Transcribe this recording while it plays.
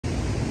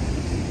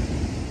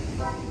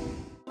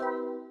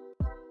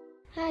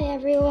Hi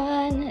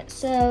everyone,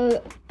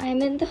 so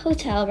I'm in the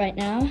hotel right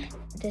now.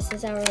 This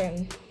is our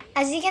room.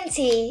 As you can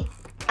see,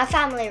 a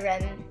family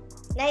room,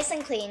 nice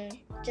and clean,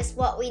 just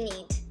what we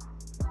need.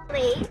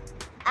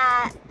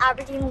 At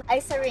Aberdeen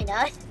Ice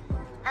Arena,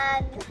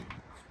 and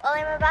well,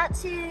 I'm about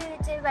to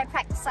do my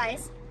practice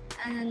ice,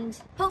 and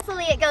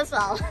hopefully it goes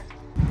well.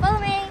 Follow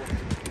me!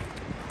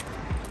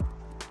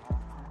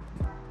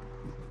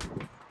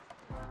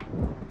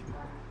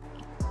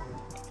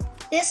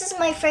 This is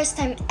my first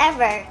time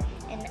ever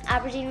in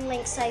Aberdeen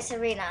Ice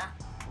Arena.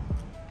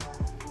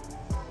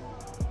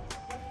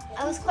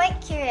 I was quite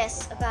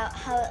curious about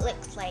how it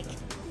looked like,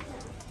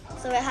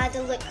 so I had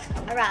to look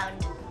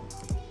around.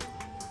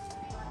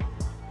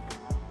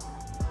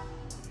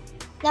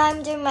 Now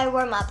I'm doing my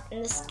warm-up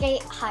in the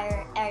skate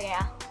hire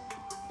area.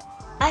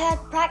 I had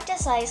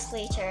practice ice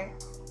later,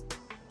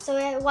 so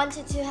I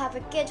wanted to have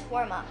a good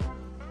warm-up.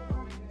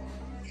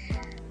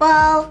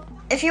 Well,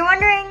 if you're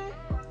wondering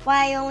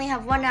why I only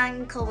have one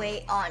ankle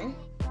weight on,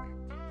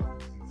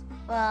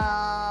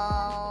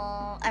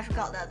 well, I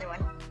forgot the other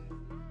one.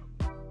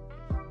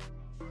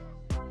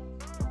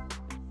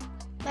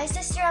 My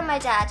sister and my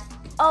dad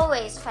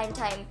always find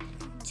time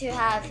to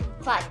have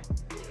fun,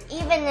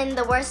 even in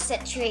the worst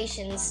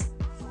situations.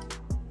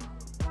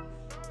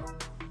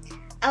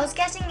 I was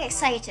getting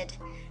excited,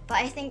 but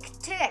I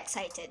think too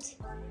excited.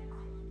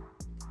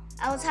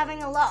 I was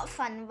having a lot of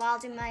fun while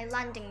doing my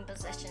landing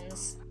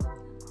positions,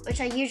 which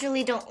I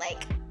usually don't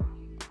like.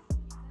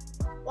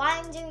 Why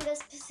I'm doing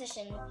this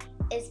position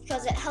is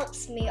because it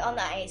helps me on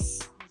the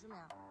ice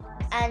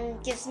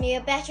and gives me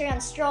a better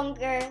and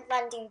stronger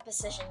landing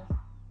position.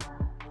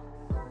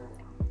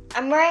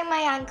 I'm wearing my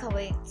ankle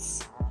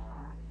weights,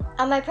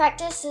 and my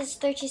practice is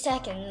 30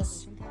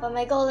 seconds, but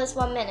my goal is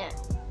 1 minute.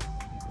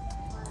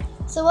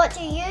 So what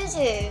do you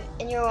do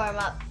in your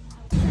warm-up?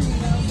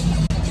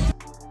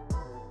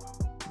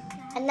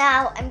 And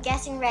now I'm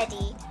getting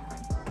ready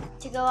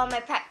to go on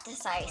my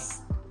practice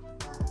ice.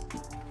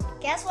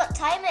 Guess what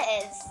time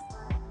it is?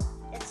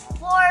 It's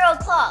 4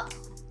 o'clock.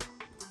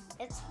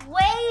 It's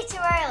way too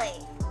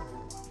early.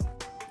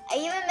 I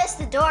even missed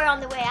the door on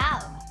the way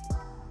out.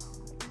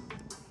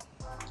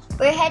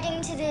 We're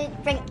heading to the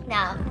rink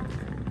now.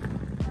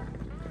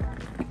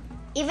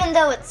 Even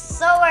though it's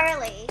so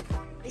early,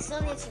 we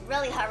still need to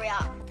really hurry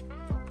up.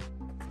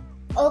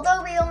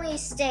 Although we only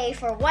stay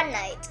for one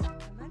night,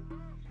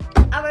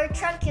 our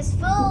trunk is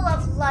full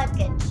of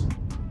luggage.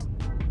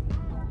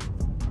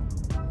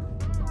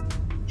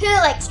 Who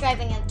likes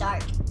driving in the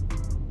dark?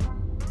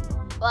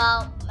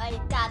 Well, my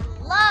dad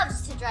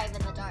loves to drive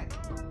in the dark.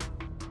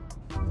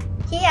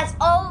 He has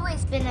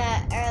always been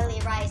an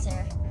early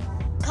riser,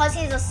 because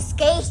he's a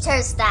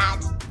skater's dad.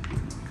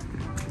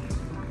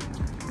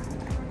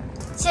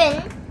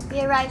 Soon,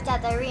 we arrived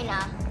at the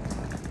arena.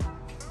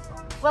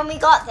 When we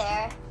got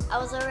there, I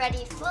was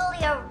already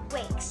fully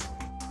awake.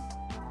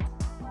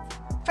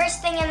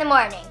 First thing in the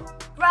morning,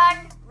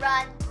 run,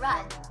 run,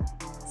 run.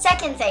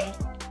 Second thing,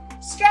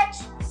 stretch,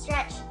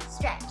 stretch,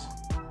 stretch.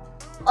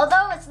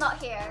 Although it's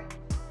not here.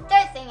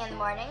 Third thing in the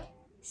morning,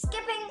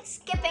 skipping,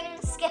 skipping,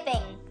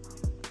 skipping.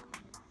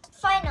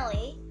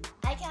 Finally,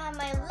 I can have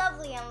my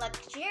lovely and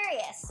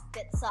luxurious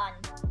bits on.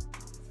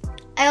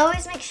 I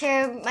always make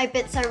sure my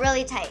bits are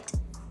really tight.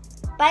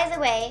 By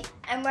the way,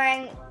 I'm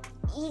wearing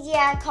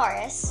Edia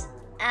Chorus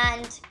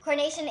and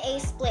Coronation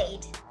Ace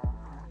Blade.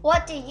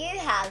 What do you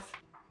have?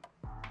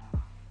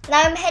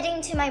 Now I'm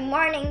heading to my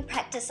morning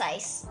practice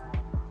ice.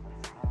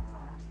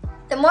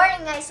 The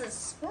morning ice is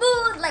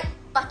smooth like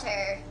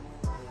butter.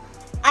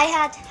 I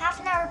had half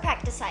an hour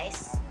practice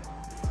ice,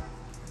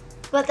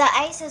 but the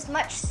ice is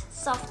much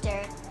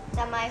softer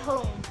than my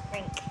home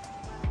rink.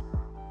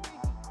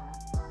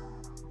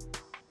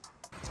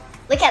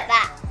 Look at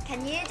that.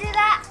 Can you do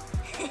that?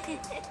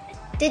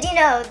 Did you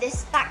know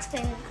this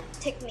backspin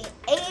took me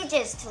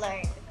ages to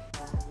learn?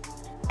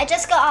 I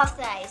just got off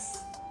the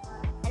ice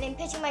and I'm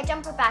putting my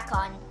jumper back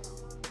on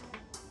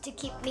to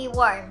keep me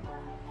warm.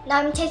 Now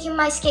I'm taking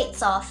my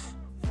skates off.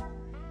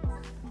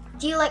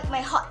 Do you like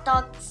my hot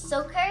dog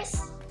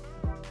soakers?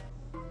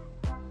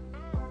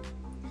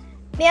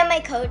 Me and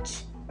my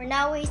coach, we're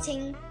now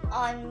waiting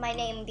on my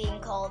name being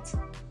called.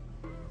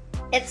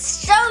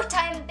 It's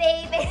showtime,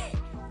 baby!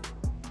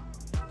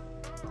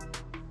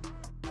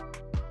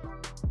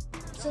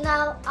 So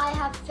now I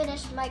have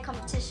finished my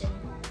competition.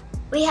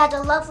 We had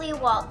a lovely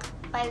walk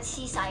by the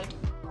seaside.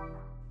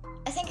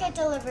 I think I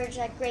delivered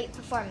a great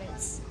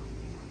performance.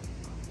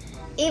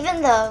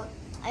 Even though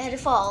I had a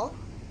fall,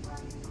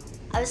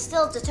 I was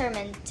still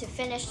determined to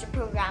finish the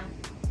program.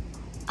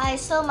 I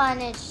still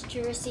managed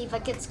to receive a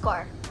good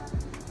score.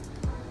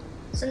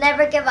 So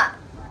never give up.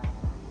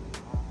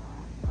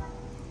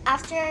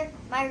 After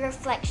my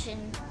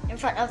reflection in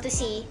front of the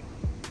sea,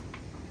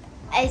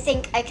 I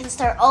think I can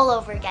start all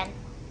over again.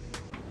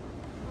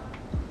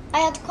 I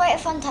had quite a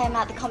fun time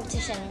at the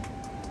competition,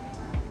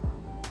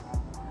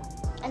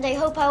 and I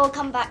hope I will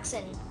come back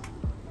soon.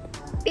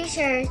 Be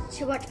sure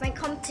to watch my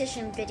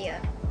competition video.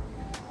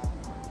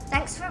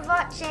 Thanks for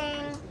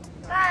watching!